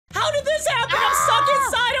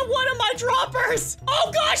my droppers!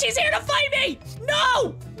 Oh gosh, he's here to fight me!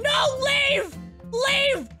 No! No, leave!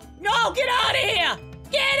 Leave! No, get out of here!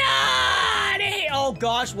 Get out of here! Oh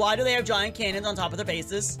gosh, why do they have giant cannons on top of their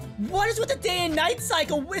bases? What is with the day and night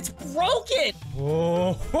cycle? It's broken!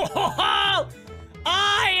 Oh,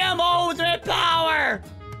 I am ultimate power!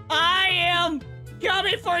 I am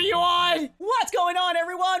coming for you on! What's going on,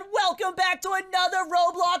 everyone? Welcome back to another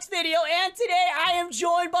Roblox video, and today I am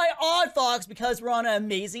joined by Foxx because we're on an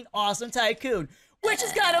amazing, awesome Tycoon, which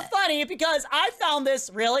is kind of funny because I found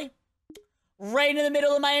this, really? Right in the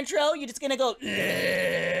middle of my intro, you're just gonna go, ugh.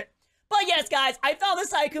 But yes, guys, I found this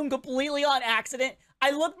Tycoon completely on accident.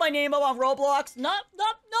 I looked my name up on Roblox, not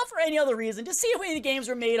for any other reason, to see if any games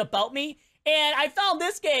were made about me, and I found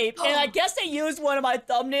this game, and I guess they used one of my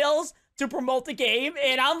thumbnails to promote the game,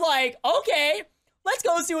 and I'm like, okay, let's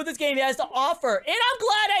go see what this game has to offer, and I'm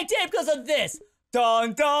glad I did because of this.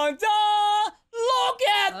 Dun, dun, dun! Look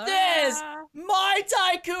at this! My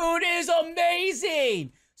Tycoon is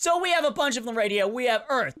amazing! So we have a bunch of them right here. We have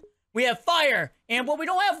earth, we have fire, and what we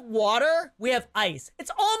don't have water, we have ice.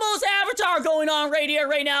 It's almost Avatar going on right here,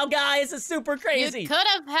 right now, guys. It's super crazy. You could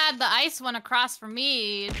have had the ice one across from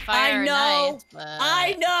me. Fire I know, and ice, but...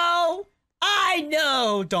 I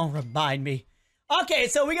know. Don't remind me. Okay,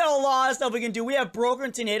 so we got a lot of stuff we can do. We have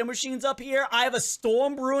broken tornado machines up here. I have a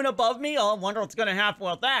storm brewing above me. Oh, I wonder what's gonna happen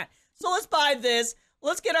with that. So let's buy this.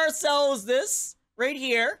 Let's get ourselves this right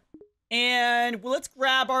here. And let's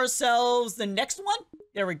grab ourselves the next one.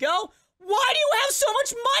 There we go. Why do you have so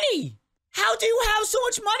much money? How do you have so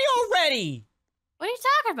much money already? What are you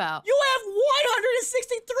talking about? You have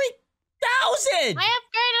 163,000. I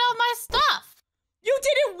upgraded all my stuff. You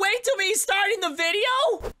didn't wait till me starting the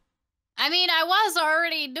video? I mean, I was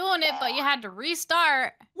already doing it, but you had to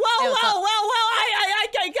restart. Well, I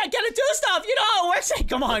gotta do stuff, you know.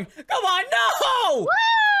 Come on, no! Woo!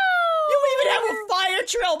 You even have a fire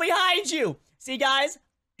trail behind you. See, guys,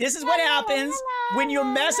 this is what happens when you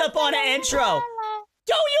mess up on an intro.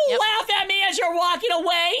 Don't you laugh at me as you're walking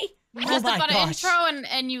away? You messed up on an intro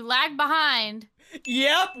and you lag behind.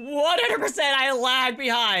 Yep, 100% I lag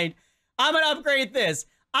behind. I'm gonna upgrade this.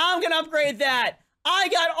 I'm gonna upgrade that. I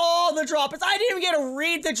got all the droppers. I didn't even get to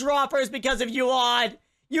read the droppers because of you, Odd.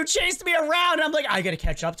 You chased me around, and I'm like, I gotta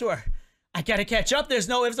catch up to her. I gotta catch up. There's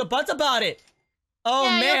no ifs or buts about it. Oh,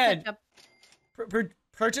 yeah, man.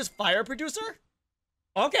 Purchase fire producer?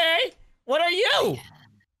 Okay. What are you?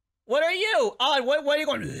 What are you? Odd, what are you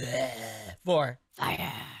going for?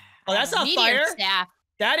 Fire. Oh, that's not fire. Staff.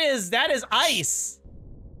 That is ice.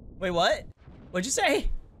 Wait, what? What'd you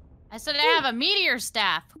say? I said I have a meteor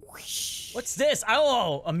staff. What's this?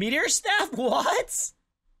 Oh, a meteor staff? What?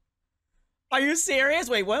 Are you serious?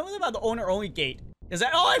 Wait, what about the owner-only gate? Is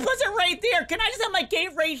that? Oh, I put it right there. Can I just have my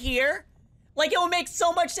gate right here? Like, it would make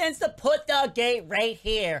so much sense to put the gate right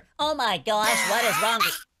here. Oh my gosh, what is wrong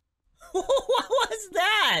with... What was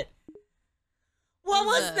that? What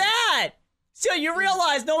was that? So you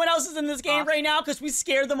realize no one else is in this game right now because we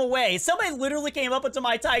scared them away. Somebody literally came up into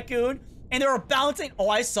my Tycoon and they were bouncing. Oh,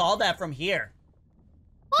 I saw that from here.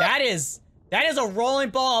 What? That is a rolling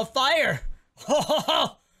ball of fire.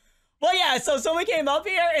 Well, yeah, so someone came up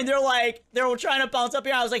here and they were trying to bounce up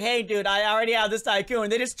here. I was like, hey, dude, I already have this Tycoon.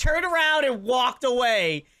 They just turned around and walked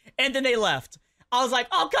away and then they left. I was like,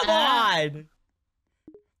 oh, come on.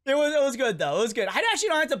 It was good, though. It was good. I actually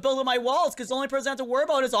don't have to build up my walls because the only person I have to worry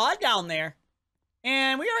about is Odd down there.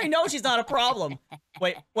 And we already know she's not a problem.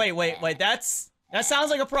 Wait. That sounds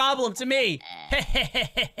like a problem to me.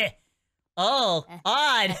 Oh,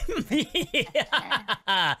 Odd.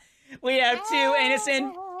 We have two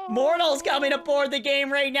innocent mortals coming aboard the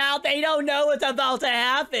game right now. They don't know what's about to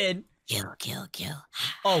happen. Kill.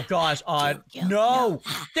 Oh, gosh, Odd. No.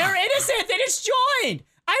 They're innocent. They just joined.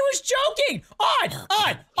 I was joking. Odd,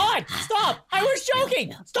 stop. I was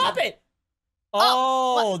joking. Stop it.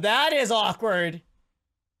 Oh, that is awkward.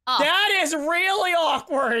 That is really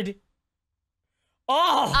awkward.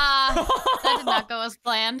 Oh. That did not go as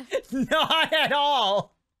planned. Not at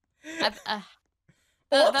all. That's a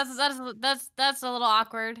little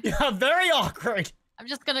awkward. Yeah, very awkward. I'm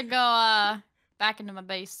just gonna go back into my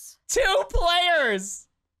base. 2 players.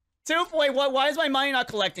 Wait, why is my money not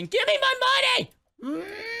collecting? Give me my money.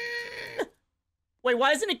 Wait,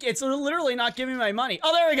 why isn't it? It's literally not giving me my money.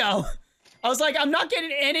 Oh, there we go. I was like, I'm not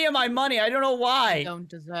getting any of my money. I don't know why. You don't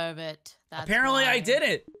deserve it. That's Apparently, why. I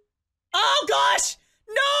didn't. Oh gosh,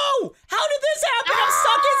 no! How did this happen? I'm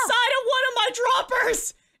stuck inside of one of my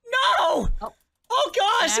droppers. No! Oh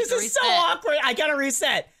gosh, this is so awkward. I gotta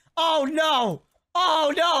reset. Oh no!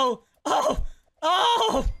 Oh no!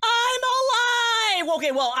 Oh, I'm alive!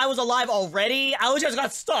 okay, well, I was alive already. I just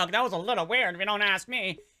got stuck. That was a little weird if you don't ask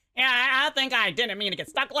me. Yeah, I think I didn't mean to get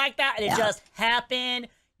stuck like that. It just happened.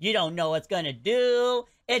 You don't know what's gonna do.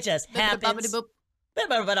 It just happens.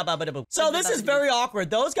 So this is very awkward.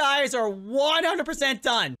 Those guys are 100%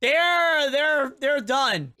 done. They're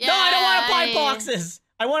done. Yay. No, I don't want to buy boxes.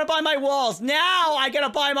 I want to buy my walls. Now I gotta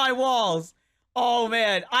buy my walls. Oh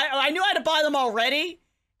man, I knew I had to buy them already,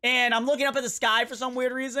 and I'm looking up at the sky for some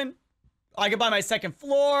weird reason. I can buy my second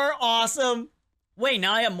floor. Awesome. Wait,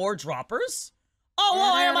 now I have more droppers? Oh,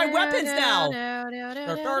 well, I have my weapons now.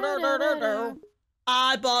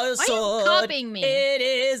 I bought a sword. Why are you copying me? It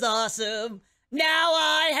is awesome. Now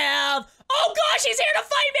I have... Oh, gosh, he's here to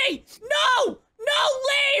fight me! No!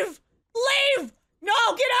 No, leave! Leave! No,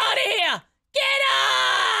 get out of here! Get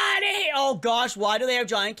out of here! Oh, gosh, why do they have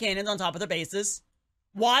giant cannons on top of their bases?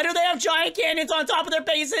 Why do they have giant cannons on top of their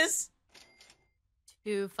bases?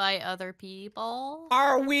 To fight other people.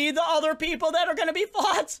 Are we the other people that are gonna be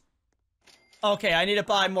fought? Okay, I need to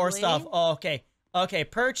buy more stuff. Oh, okay. Okay,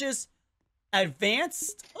 purchase.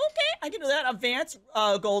 Advanced. Okay, I can do that. Advanced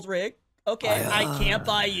gold rig. Okay, I can't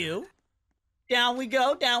buy you. Down we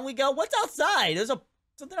go, down we go. What's outside? There's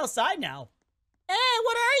something outside now. Hey,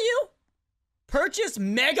 what are you? Purchase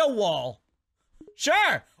mega wall.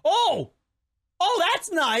 Sure. Oh,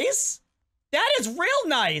 that's nice. That is real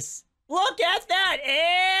nice. Look at that,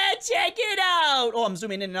 and check it out. Oh, I'm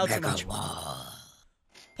zooming in and out too much.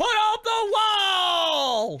 Put up the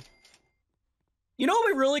wall! You know what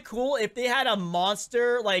would be really cool if they had a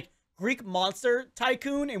monster, like, Greek monster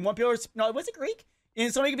tycoon, and one people, no, was it Greek?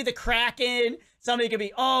 And somebody could be the Kraken, somebody could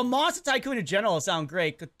be, oh, monster tycoon in general sound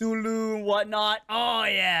great. Cthulhu and whatnot. Oh,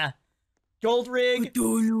 yeah. Gold rig.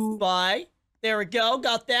 Cthulhu. Buy. There we go,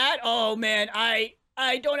 got that. Oh, man, I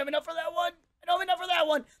don't have enough for that one. I don't have enough for that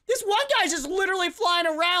one. This one guy's just literally flying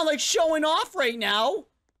around, like, showing off right now.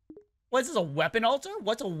 What is this, a weapon altar?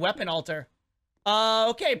 What's a weapon altar?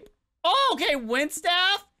 Okay. Oh, okay, wind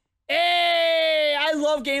staff. Hey, I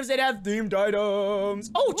love games that have themed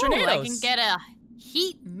items. Oh, tornadoes. I can get a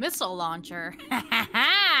heat missile launcher.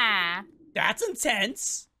 That's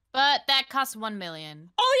intense. But that costs 1 million.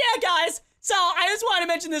 Oh, yeah, guys. So, I just want to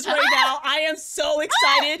mention this right now. I am so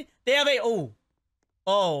excited. They have a,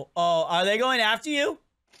 are they going after you?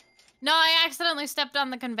 No, I accidentally stepped on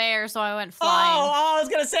the conveyor, so I went flying. Oh, I was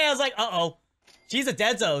gonna say, I was like, uh-oh. She's a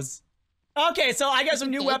dead zos. Okay, so I got some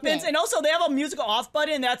new weapons, and also they have a musical off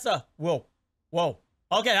button. That's a, whoa.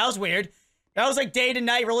 Okay, that was weird. That was like day to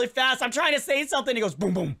night really fast. I'm trying to say something, it goes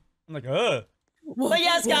boom, boom. I'm like, ugh. But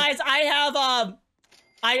yes, guys, I have,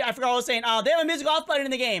 I forgot what I was saying. They have a music off button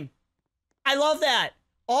in the game. I love that.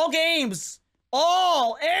 All games.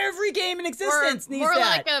 Every game in existence needs that. More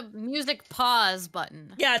like a music pause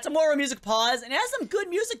button. Yeah, it's more of a music pause, and it has some good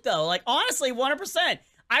music, though. Like, honestly, 100%.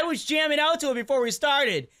 I was jamming out to it before we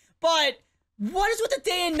started. But what is with the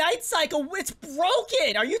day and night cycle? It's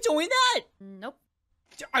broken. Are you doing that? Nope.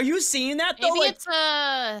 Are you seeing that, though? Maybe it's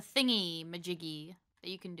a thingy majiggy that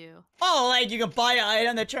you can do. Oh, like you can buy an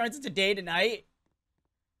item that turns into day to night?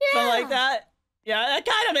 Yeah. Something like that? Yeah, that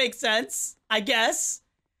kind of makes sense, I guess.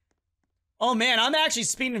 Oh man, I'm actually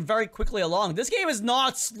speeding very quickly along. This game is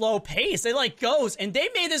not slow paced. It like goes, and they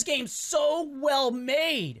made this game so well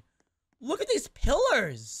made. Look at these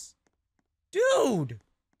pillars. Dude.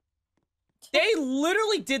 They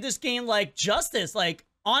literally did this game like justice. Like,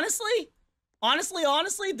 honestly,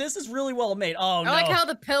 this is really well made. Oh, no. I like how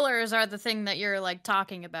the pillars are the thing that you're like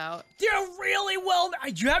talking about. They're really well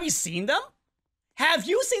made. Have you seen them? Have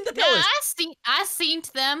you seen the pillars? Yeah, I seen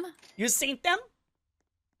them. You seen them?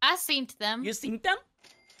 I seen them. You seen them?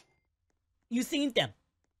 You seen them.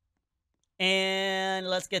 And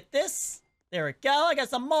let's get this. There we go. I got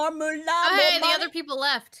some more moolah. Oh, hey, the other people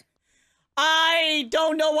left. I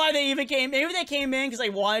don't know why they even came. Maybe they came in because they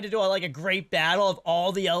wanted to do like a great battle of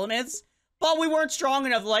all the elements. But we weren't strong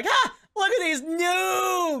enough. Like, look at these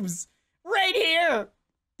noobs. Right here.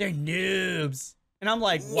 They're noobs. And I'm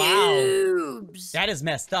like, wow. Noobs. That is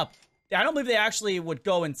messed up. I don't believe they actually would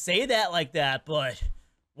go and say that like that, but...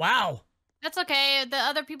 Wow. That's okay. The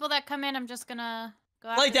other people that come in, I'm just gonna go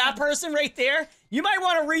after like that person right there? You might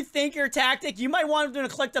want to rethink your tactic. You might want them to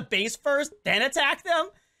collect the base first, then attack them.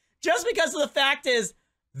 Just because of the fact is,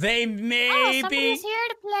 they may be... somebody's here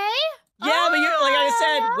to play? Yeah, but like I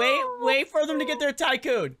said, wait for them to get their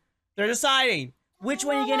Tycoon. They're deciding. Which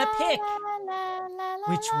one are you gonna pick?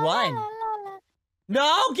 Which one?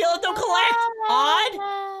 No, let them collect.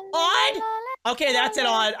 Odd. Okay, that's it,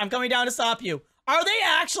 Odd. I'm coming down to stop you. Are they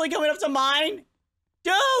actually coming up to mine?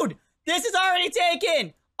 Dude, this is already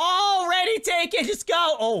taken. Already taken. Just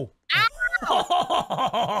go. Oh. You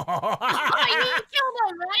killed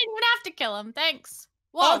him, right? You would have to kill him. Thanks.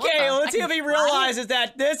 Whoa, Okay, let's see if he realizes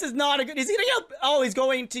that this is not a good. Is he gonna get? Oh, he's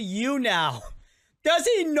going to you now. Does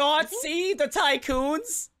he not see the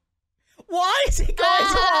Tycoons? Why is he going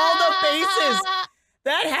to all the bases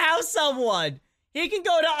that have someone? He can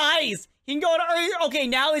go to ice. He can go to. Okay,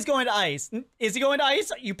 now he's going to ice. Is he going to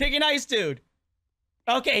ice? You picking ice, dude?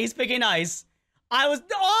 Okay, he's picking ice. I was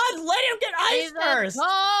on. Let him get ice first.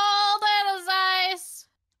 Cold as ice.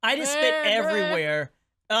 I just spit everywhere.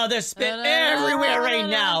 Oh, there's spit everywhere right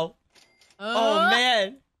now. Oh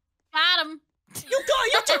man. Got him. You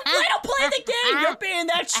just let him play the game. You're being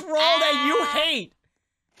that troll that you hate.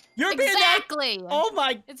 You're being exactly. that. Oh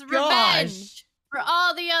my it's gosh. Revenge for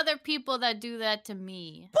all the other people that do that to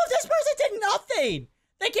me. But this person did nothing.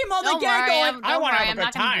 They came on the game going, I want to have a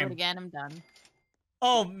good time. I'm not gonna do it again. I'm done.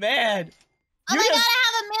 Oh man. Oh my god, I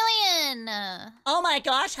have 1 million. Oh my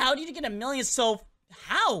gosh, how did you get 1 million? So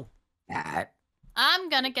how? I'm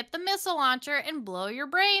gonna get the missile launcher and blow your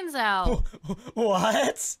brains out.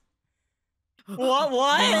 What? What?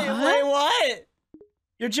 Wait, what?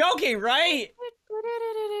 You're joking, right?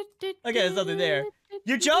 Okay, there's nothing there.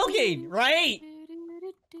 You're joking, right?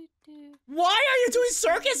 Why are you doing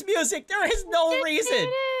circus music? There is no reason.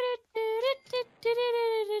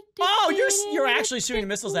 Oh, you're actually shooting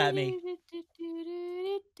missiles at me.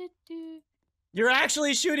 You're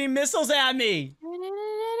actually shooting missiles at me.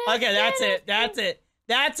 Okay, that's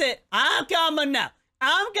it. I'm coming now.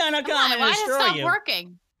 I'm gonna come and destroy you. Why did it stop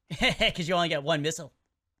working? Because you only get 1 missile.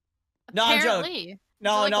 No, apparently. I'm joking.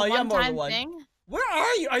 No, you have more than one. Thing? Where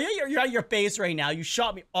are you? You're at your base right now. You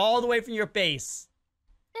shot me all the way from your base.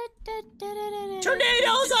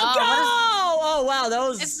 Tornadoes, oh wow,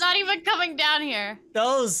 those. It's not even coming down here.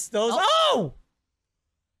 Those. Oh!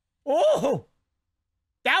 Oh!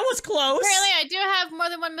 That was close. Apparently, I do have more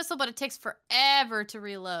than 1 missile, but it takes forever to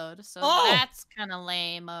reload. So that's kind of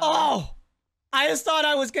lame. Oh! I just thought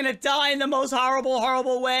I was gonna die in the most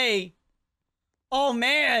horrible way. Oh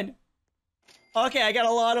man. Okay, I got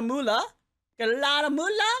a lot of moolah. Got a lot of moolah.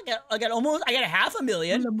 I got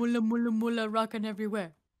 500,000. Moolah, rocking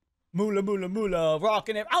everywhere. Moolah,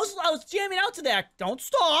 rocking it. I was jamming out to that. Don't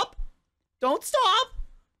stop.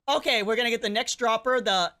 Okay, we're gonna get the next dropper,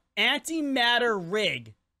 the antimatter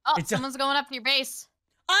rig. Oh, someone's going up to your base.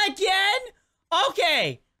 Again?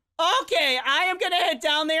 Okay, I am gonna head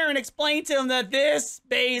down there and explain to him that this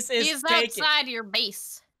base is He's outside your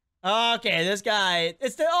base. Okay, this guy.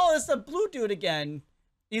 It's the blue dude again.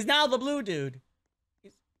 He's now the blue dude.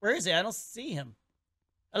 Where is he? I don't see him.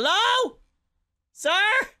 Hello? Sir?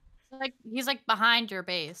 He's like behind your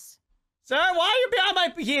base. Sir, why are you behind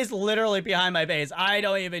my... He is literally behind my base. I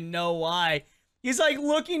don't even know why. He's like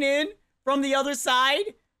looking in from the other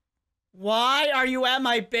side. Why are you at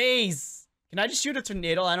my base? Can I just shoot a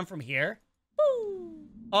tornado at him from here? Woo.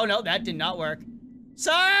 Oh no, that did not work.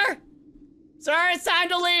 Sir! Sir, it's time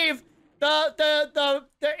to leave. The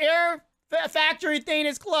air factory thing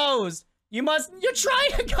is closed. You're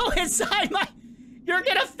trying to go inside you're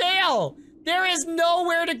gonna fail. There is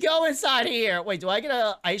nowhere to go inside of here. Wait, do I get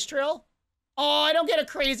an ice trail? Oh, I don't get a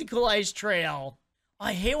crazy cool ice trail.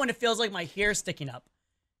 I hate when it feels like my hair's sticking up.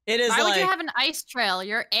 It is Why would you have an ice trail?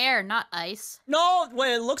 You're air, not ice. No,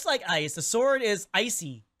 well, it looks like ice. The sword is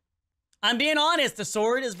icy. I'm being honest, the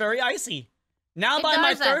sword is very icy. Now I'm by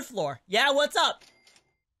my 3rd floor. Yeah, what's up?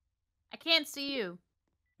 I can't see you.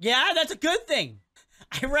 Yeah, that's a good thing.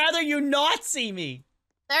 I'd rather you not see me.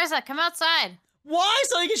 Darzeth, come outside. Why?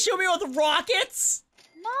 So you can shoot me with rockets?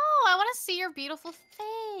 No, I want to see your beautiful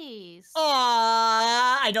face.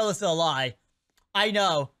 I know this is a lie. I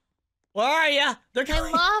know. Where are you? They're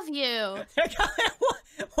coming. I love you. They're coming.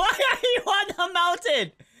 Why are you on the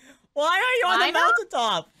mountain? Why are you on the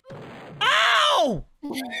mountaintop? Ow!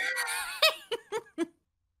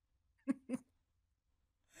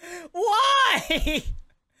 Why?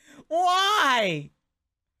 Why?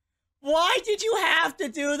 Why did you have to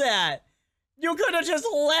do that? You could have just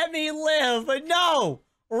let me live, but no!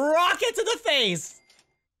 Rocket to the face!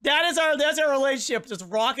 That's our relationship, just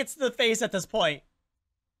rockets to the face at this point.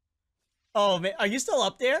 Oh man, are you still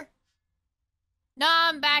up there? No,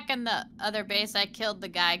 I'm back in the other base. I killed the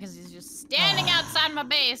guy because he's just standing outside my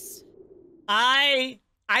base. I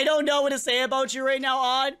don't know what to say about you right now,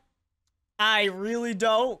 Odd. I really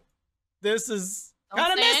don't. This is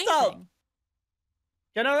kind of messed up.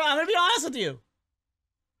 I'm gonna be honest with you.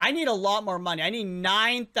 I need a lot more money. I need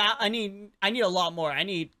 9,000. I need a lot more.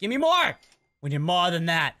 Give me more. We need more than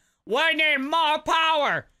that. We need more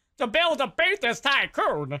power to be able to beat this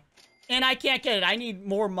Tycoon. And I can't get it. I need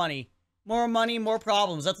more money. More money, more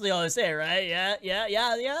problems. That's what they always say, right?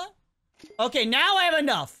 Yeah. Okay, now I have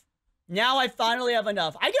enough. Now I finally have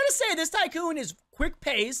enough. I gotta say, this Tycoon is quick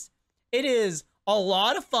paced. It is a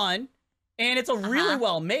lot of fun. And it's a really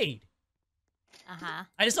well made. I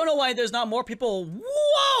just don't know why there's not more people.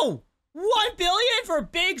 Whoa! 1 billion for a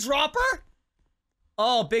big dropper?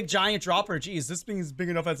 Oh, big giant dropper. Jeez, this thing is big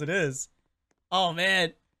enough as it is. Oh,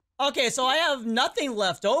 man. Okay, so I have nothing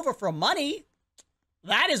left over for money.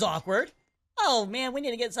 That is awkward. Oh, man, we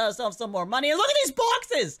need to get ourselves some more money. And look at these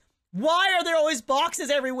boxes! Why are there always boxes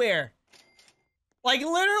everywhere? Like,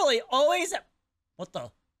 literally, always... What the...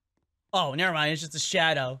 Oh, never mind. It's just a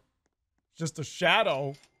shadow. Just a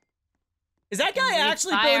shadow. Is that guy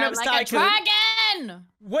actually building up his Tycoon? Like a dragon!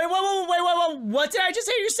 Wait. What did I just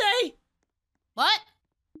hear you say? What?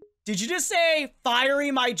 Did you just say,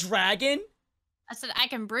 fiery my dragon? I said, I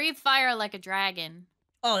can breathe fire like a dragon.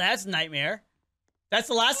 Oh, that's a nightmare. That's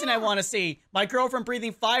the last thing I want to see. My girlfriend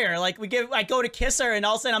breathing fire. Like, I go to kiss her, and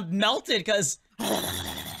all of a sudden I'm melted, because...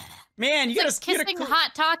 Man, you gotta... Kissing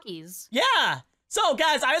hot talkies. Yeah! So,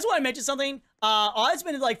 guys, I just want to mention something. I've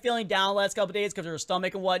been, like, feeling down the last couple days because of her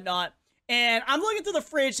stomach and whatnot. And I'm looking through the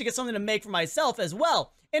fridge to get something to make for myself as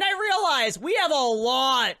well. And I realize we have a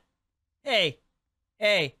lot. Hey,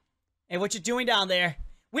 what you doing down there?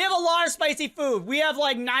 We have a lot of spicy food. We have,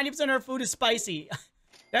 like, 90% of our food is spicy.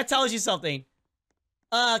 That tells you something.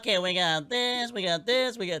 Okay, we got this, we got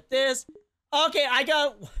this, we got this. Okay, I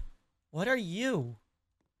got... What are you?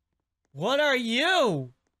 What are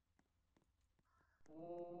you?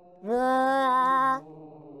 What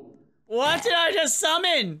did I just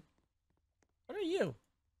summon? What are you?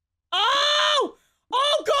 Oh!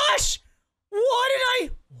 Oh gosh! What did I...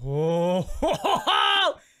 Whoa!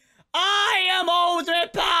 I am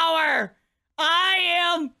ultimate power! I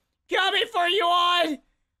am coming for you, On!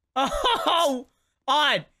 Oh!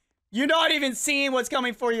 On! You're not even seeing what's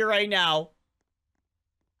coming for you right now.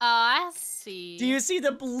 Oh, I see. Do you see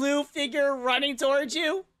the blue figure running towards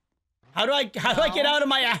you? How do I get out of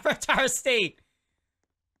my avatar state?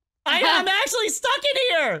 I'm actually stuck in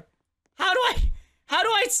here. How do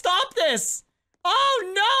I stop this?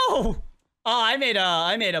 Oh no! Oh, I made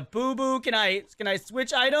a boo-boo. Can I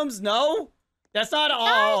switch items? No? That's not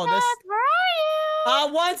all. Where are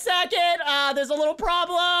you? 1 second. There's a little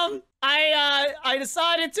problem. I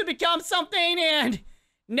decided to become something, and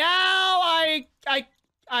now I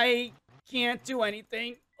can't do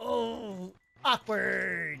anything. Oh,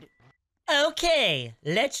 awkward. Okay,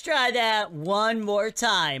 let's try that one more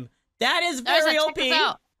time. That is very OP.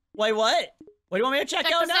 Wait, what? What do you want me to check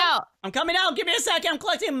out now? I'm coming out. Give me a second. I'm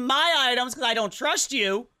collecting my items because I don't trust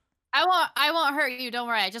you. I won't hurt you. Don't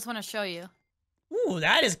worry. I just want to show you. Ooh,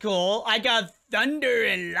 that is cool. I got thunder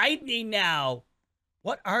and lightning now.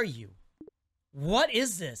 What are you? What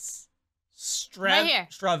is this? Right here.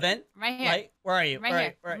 Stravent? Right here. Right? Where are you? Right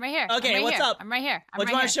here. I'm right here. Okay, what's up? I'm right here. What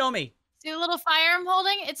do you want to show me? See the little fire I'm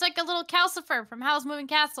holding? It's like a little calcifer from Howl's Moving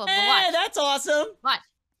Castle. But watch. Hey, that's awesome. Watch.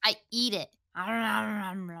 I eat it.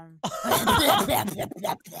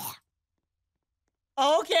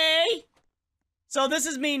 Okay. So this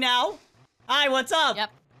is me now. Hi, what's up? Yep.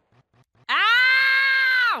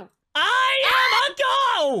 Ow! I am a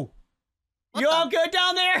go! You all good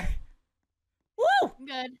down there? Woo!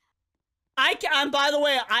 Good. I'm, by the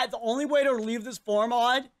way, the only way to leave this form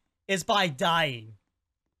on is by dying.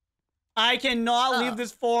 I cannot leave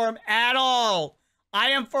this form at all. I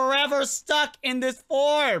am forever stuck in this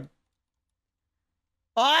form.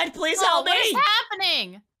 Odd, please help me. What is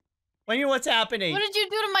happening? What do you mean, what's happening? What did you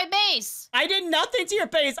do to my base? I did nothing to your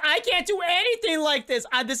base. I can't do anything like this.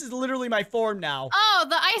 This is literally my form now. Oh,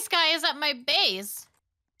 the ice guy is at my base.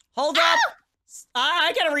 Hold up.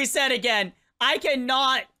 I gotta reset again. I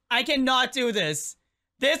cannot do this.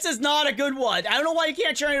 This is not a good one. I don't know why you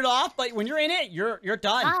can't turn it off, but when you're in it, you're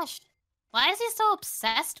done. Gosh, why is he so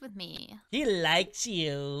obsessed with me? He likes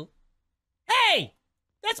you. Hey,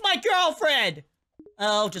 that's my girlfriend.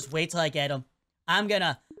 Oh, just wait till I get him. I'm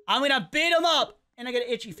gonna beat him up, and I get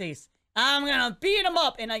an itchy face. I'm gonna beat him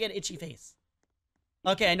up, and I get an itchy face.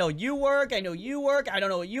 Okay, I know you work. I know you work. I don't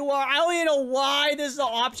know what you are. I don't even know why this is an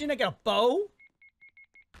option. I get a bow.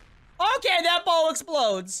 Okay, that bow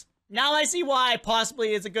explodes. Now I see why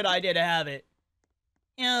possibly it's a good idea to have it.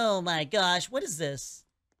 Oh my gosh, what is this?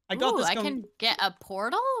 I can get a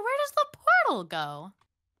portal? Where does the portal go?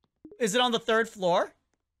 Is it on the 3rd floor?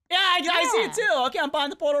 Yeah, I see it too. Okay, I'm buying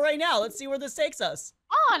the portal right now. Let's see where this takes us.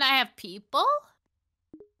 Oh, and I have people?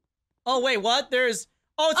 Oh, wait, what? There's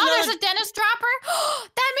there's a Denis dropper?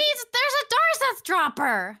 That means there's a Darzeth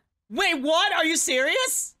dropper! Wait, what? Are you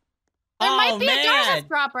serious? There might be a Darzeth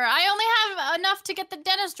dropper. I only have enough to get the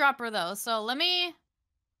Denis dropper, though, so let me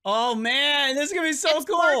Oh man, this is gonna be so it's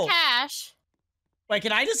cool. more cash. Wait,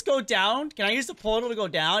 can I just go down? Can I use the portal to go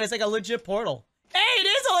down? It's like a legit portal. Hey, it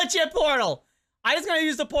is a legit portal. I just gotta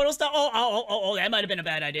use the portal stuff. Oh, that might have been a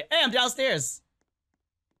bad idea. Hey, I'm downstairs.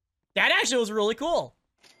 That actually was really cool.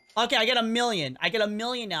 Okay, I get 1 million. I get 1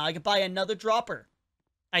 million now. I can buy another dropper.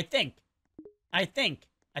 I think I can.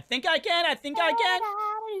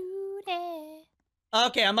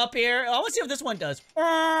 Okay, I'm up here. I want to see what this one does.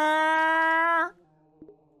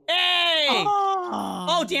 Hey!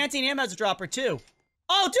 Oh, Dancing Am has a dropper too.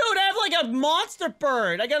 Oh, dude, I have like a monster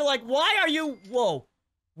bird. I gotta like, why are you? Whoa,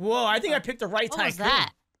 I think I picked the right tycoon. What was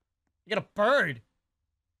that? You got a bird.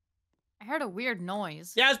 I heard a weird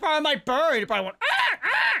noise. Yeah, it's probably my bird. It probably went.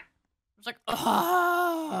 It's like,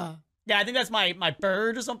 ah. Yeah, I think that's my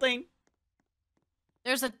bird or something.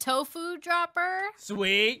 There's a tofu dropper.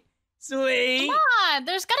 Sweet. Come on,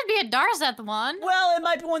 there's gotta be a Darzeth one. Well, it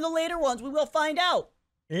might be one of the later ones. We will find out.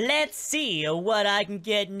 Let's see what I can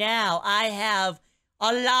get now. I have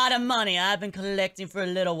a lot of money. I've been collecting for a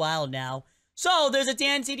little while now. So, there's a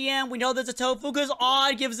Dan TDM. We know there's a tofu because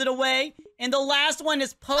Odd gives it away. And the last one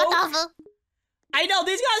is Poke. I know,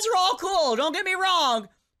 these guys are all cool. Don't get me wrong.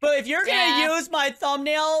 But if you're gonna use my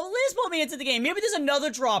thumbnail, at least put me into the game. Maybe there's another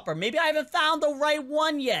dropper. Maybe I haven't found the right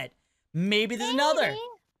one yet. Maybe there's another.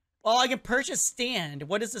 Oh, I can purchase stand.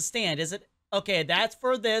 What is the stand? Is it... Okay, that's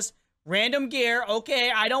for this. Random gear.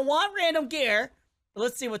 Okay, I don't want random gear. But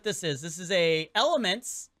let's see what this is. This is a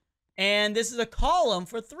elements. And this is a column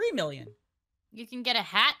for 3 million. You can get a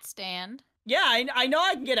hat stand. Yeah, I know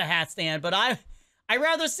I can get a hat stand, but I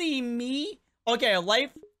rather see me... Okay, a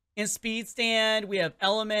life and speed stand. We have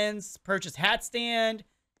elements. Purchase hat stand.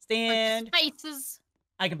 Spices.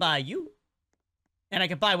 I can buy you. And I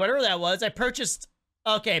can buy whatever that was. I purchased...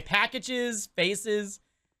 Okay, packages, faces.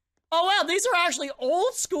 Oh, wow, these are actually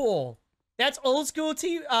old school. That's old school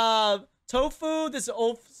tofu. This is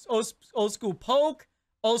old school Poke.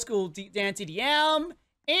 Old school Dan TDM.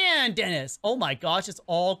 And Denis. Oh my gosh, it's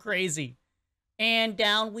all crazy. And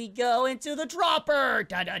down we go into the dropper.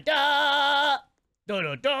 Da-da-da.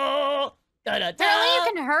 Da-da-da. Da-da-da. Apparently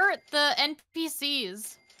you can hurt the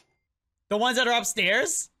NPCs. The ones that are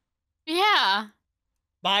upstairs? Yeah.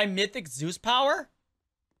 By Mythic Zeus power?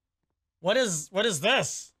 What is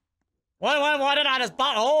this? What did I just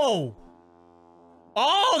buy? Oh,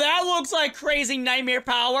 that looks like crazy nightmare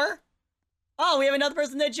power. Oh, we have another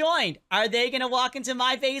person that joined. Are they gonna walk into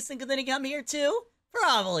my base and then come here too?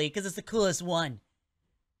 Probably, because it's the coolest one.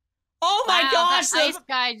 Oh my gosh! That ice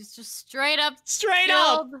guy just straight up.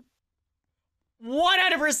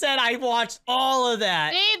 100%. I watched all of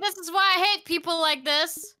that. See, this is why I hate people like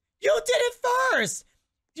this. You did it first.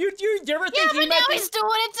 You ever think but now he's doing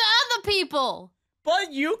it to other people.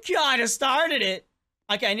 But you kind of started it.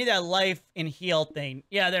 Okay, I need that life and heal thing.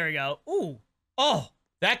 Yeah, there we go. Ooh. Oh,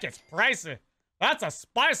 that gets pricey. That's a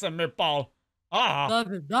spicy meatball.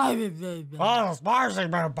 Spicy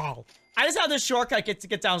meatball. I just have this shortcut to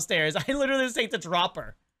get downstairs. I literally just take the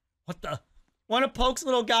dropper. What the? One of Poke's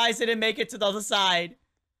little guys didn't make it to the other side.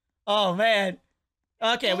 Oh, man.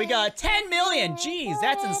 Okay, we got 10 million. Jeez,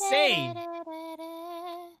 that's insane.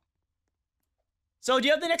 So, do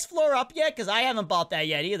you have the next floor up yet? Because I haven't bought that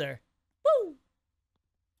yet either. Woo!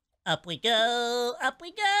 Up we go. Up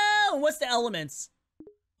we go. What's the elements?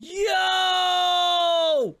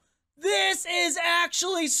 Yo! This is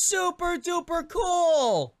actually super duper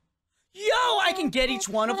cool. Yo, I can get each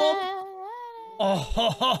one of them. Oh, ho,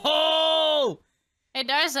 ho, ho. Hey,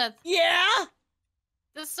 Darzeth. Yeah?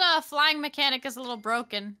 This flying mechanic is a little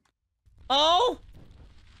broken. Oh?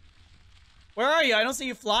 Where are you? I don't see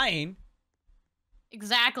you flying.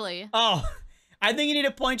 Exactly. Oh, I think you need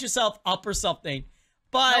to point yourself up or something.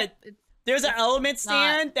 But nope, there's an element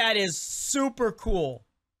stand that is super cool.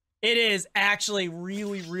 It is actually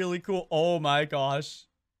really, really cool. Oh my gosh.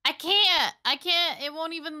 I can't. It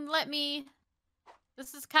won't even let me.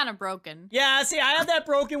 This is kind of broken. Yeah, see, I have that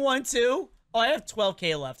broken one too. Oh, I have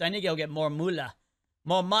 12K left. I need to go get more moolah.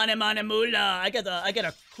 More money, moolah. I got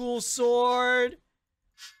a cool sword.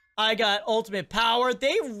 I got ultimate power.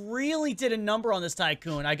 They really did a number on this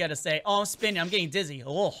Tycoon, I gotta say. Oh, I'm spinning. I'm getting dizzy.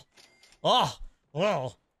 Oh. I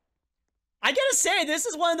gotta say, this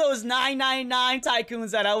is one of those 999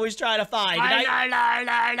 Tycoons that I always try to find. La la la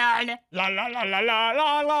la la la la la la la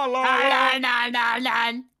la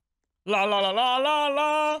la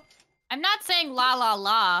la. I'm not saying la la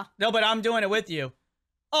la. No, but I'm doing it with you.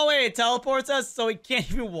 Oh wait, it teleports us so we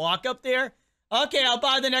can't even walk up there? Okay, I'll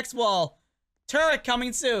buy the next wall. Turret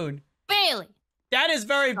coming soon. Bailey. That is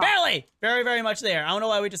Bailey. Very, very much there. I don't know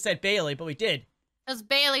why we just said Bailey, but we did. Because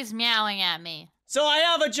Bailey's meowing at me. So I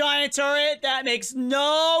have a giant turret that makes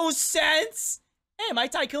no sense. Hey, my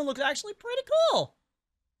Tycoon looks actually pretty cool.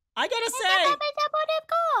 I gotta say.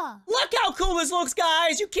 Look how cool this looks,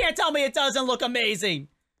 guys. You can't tell me it doesn't look amazing.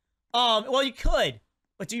 Well, you could.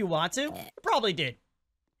 But do you want to? You probably did.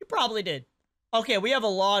 You probably did. Okay, we have a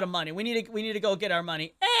lot of money. We need to go get our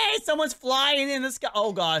money. Hey, someone's flying in the sky.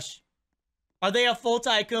 Oh, gosh. Are they a full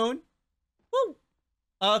Tycoon? Woo.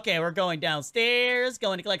 Okay, we're going downstairs,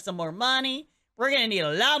 going to collect some more money. We're going to need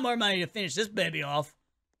a lot more money to finish this baby off.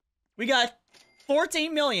 We got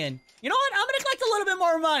 14 million. You know what? I'm going to collect a little bit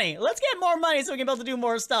more money. Let's get more money so we can be able to do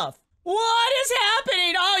more stuff. What is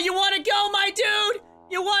happening? Oh, you want to go, my dude?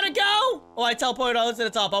 You want to go? Oh, I teleported all to the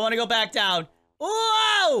top. I want to go back down.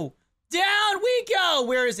 Whoa! Down we go!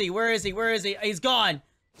 Where is he? Where is he? Where is he? He's gone.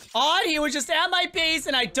 Odd, he was just at my base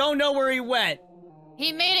and I don't know where he went.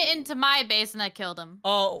 He made it into my base and I killed him.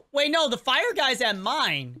 Oh, wait, no, the fire guy's at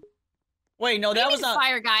mine. Wait, no, that was not...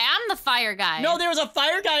 fire guy. I'm the fire guy. No, there was a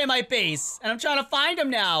fire guy in my base, and I'm trying to find him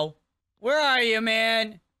now. Where are you,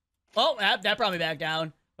 man? Oh, that brought me back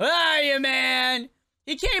down. Where are you, man?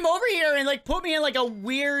 He came over here and, like, put me in, like, a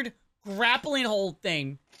weird grappling hold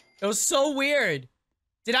thing. It was so weird.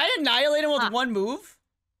 Did I annihilate him with one move?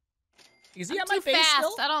 Is he at my base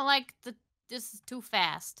still? I don't like the... This is too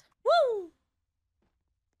fast. Woo!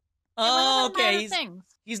 Yeah, okay,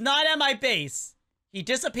 he's not at my base. He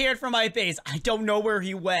disappeared from my base. I don't know where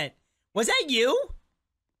he went. Was that you?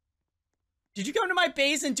 Did you come to my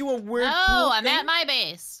base and do a weird Oh, I'm at my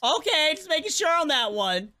base. Okay, just making sure on that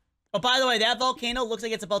one. Oh, by the way, that volcano looks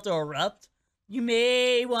like it's about to erupt. You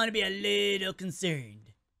may want to be a little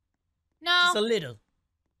concerned. No. Just a little.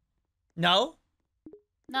 No?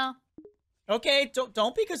 No. Okay,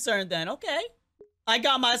 don't be concerned then. Okay. I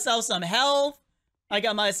got myself some health. I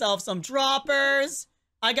got myself some droppers.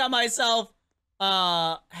 I got myself...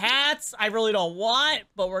 hats I really don't want,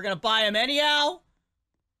 but we're gonna buy them anyhow.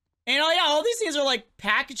 And oh yeah, all these things are like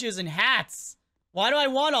packages and hats. Why do I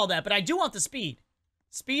want all that? But I do want the speed.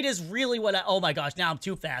 Speed is really what I... Oh my gosh, now I'm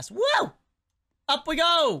too fast. Woo! Up we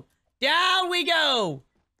go! Down we go!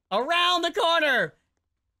 Around the corner!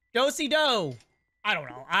 Do-si-do. I don't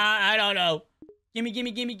know. I don't know. Gimme,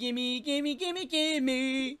 gimme, gimme, gimme, gimme, gimme,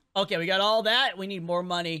 gimme. Okay, we got all that. We need more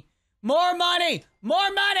money. More money!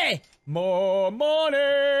 More money! More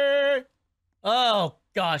money! Oh,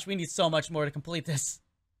 gosh, we need so much more to complete this.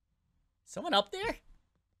 Someone up there?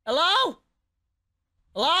 Hello?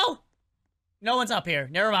 Hello? No one's up here.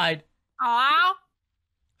 Never mind. Hello?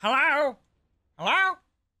 Hello? Hello?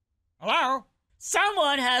 Hello?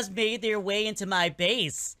 Someone has made their way into my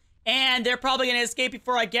base, and they're probably gonna escape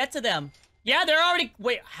before I get to them. Yeah, they're already...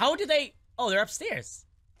 Wait, how did they... Oh, they're upstairs.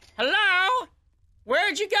 Hello?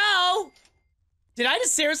 Where'd you go? Did I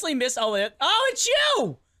just seriously miss? Oh, it's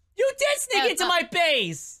you! You did sneak into my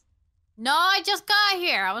base! No, I just got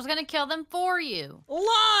here. I was gonna kill them for you.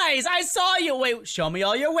 Lies! I saw you! Wait, show me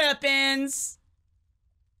all your weapons.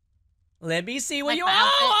 Let me see what you...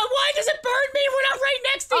 Oh, why does it burn me when I'm right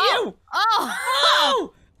next to you?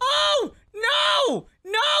 Oh! Oh! No!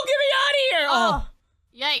 No! Get me out of here! Oh!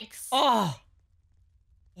 Yikes. Oh!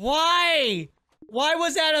 Why? Why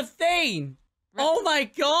was that a thing? Oh my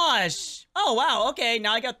gosh. Oh wow, okay,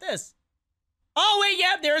 now I got this. Oh wait,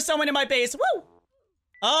 yep, there's someone in my base. Woo!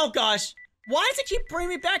 Oh gosh. Why does it keep bringing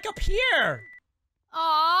me back up here?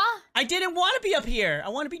 Aw. I didn't want to be up here. I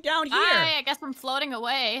want to be down here. I guess I'm floating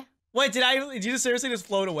away. Wait, did you seriously just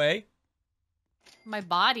float away? My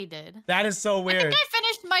body did. That is so weird. I think I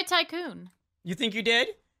finished my Tycoon. You think you did?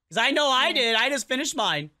 Because I know I did. I just finished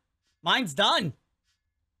mine. Mine's done.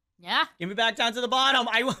 Yeah. Get me back down to the bottom.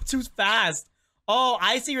 I went too fast. Oh,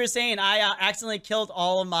 I see what you're saying. I accidentally killed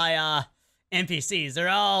all of my NPCs. They're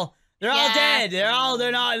all dead. They're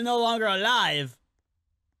no longer alive.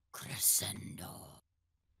 Crescendo.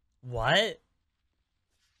 What?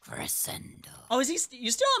 Crescendo. Oh, is he?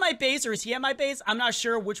 You still at my base, or is he at my base? I'm not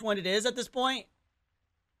sure which one it is at this point.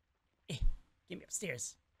 Get me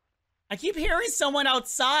upstairs. I keep hearing someone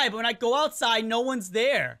outside, but when I go outside, no one's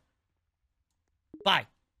there. Bye.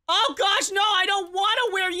 Oh gosh, no! I don't want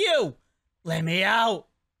to wear you. Let me out.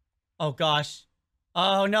 Oh gosh.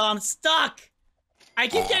 Oh no, I'm stuck. I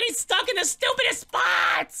keep getting stuck in the stupidest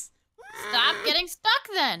spots. Stop getting stuck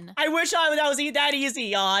then. I wish that was that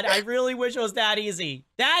easy, Odd. I really wish it was that easy.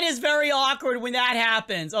 That is very awkward when that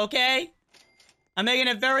happens, okay? I'm making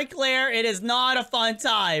it very clear. It is not a fun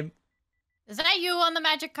time. Is that you on the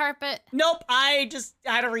magic carpet? Nope, I just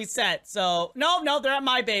had a reset. So, nope, they're at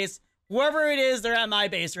my base. Whoever it is, they're at my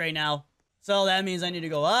base right now. So that means I need to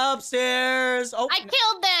go upstairs. Oh, I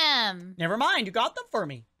killed them. Never mind. You got them for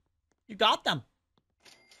me. You got them.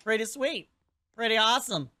 Pretty sweet. Pretty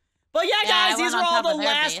awesome. But yeah, Yeah, guys, I these went are on all top the of their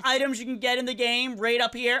last base. items you can get in the game right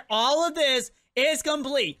up here. All of this is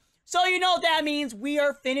complete. So you know what that means. We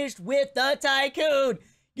are finished with the Tycoon.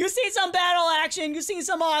 You've seen some battle action. You've seen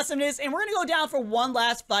some awesomeness. And we're going to go down for one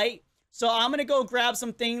last fight. So I'm going to go grab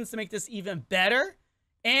some things to make this even better.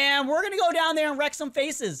 And we're going to go down there and wreck some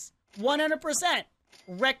faces. 100%.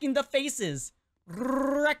 Wrecking the faces.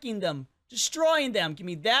 Wrecking them. Destroying them. Give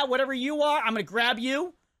me that. Whatever you are, I'm going to grab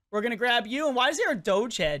you. We're going to grab you. And why is there a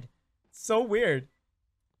Doge head? It's so weird.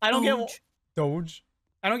 I don't get... Doge?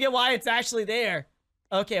 I don't get why it's actually there.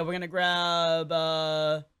 Okay, we're going to grab...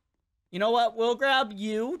 You know what? We'll grab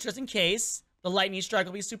you, just in case. The lightning strike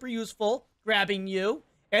will be super useful. Grabbing you.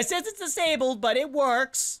 It says it's disabled, but it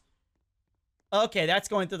works. Okay, that's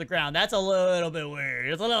going through the ground. That's a little bit weird.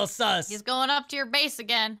 It's a little sus. He's going up to your base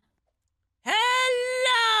again.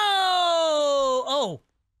 Hello!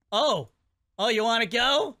 Oh, you want to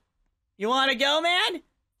go? You want to go, man?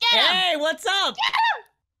 Get him! Hey, what's up?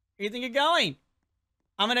 Where you think you're going?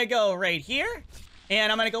 I'm going to go right here.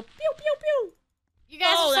 And I'm going to go pew, pew, pew. You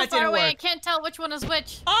guys are so that far didn't away, work. I can't tell which one is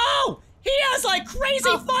which. Oh, he has like crazy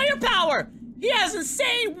firepower. He has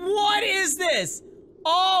insane. What is this?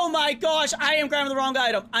 Oh my gosh, I am grabbing the wrong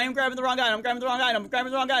item. I am grabbing the wrong item. I'm grabbing the wrong item. I'm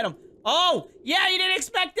grabbing the wrong item. Oh, yeah, you didn't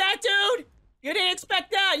expect that, dude. You didn't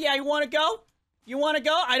expect that. Yeah, you want to go? You want to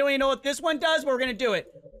go? I don't even know what this one does, but we're going to do it.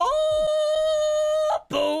 Oh,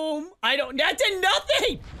 boom. That did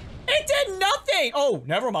nothing. It did nothing. Oh,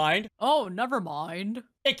 never mind. Oh, never mind.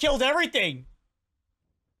 It killed everything.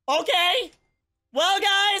 Okay. Well,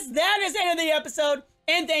 guys, that is the end of the episode.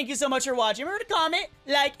 And thank you so much for watching. Remember to comment,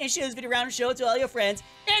 like, and share this video around and show it to all your friends.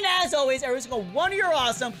 And as always, every single one of you are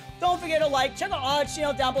awesome. Don't forget to like, check out our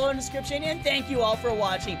channel down below in the description. And thank you all for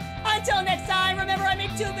watching. Until next time, remember I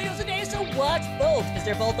make 2 videos a day, so watch both, because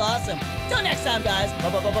they're both awesome. Till next time, guys.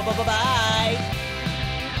 Bye-bye.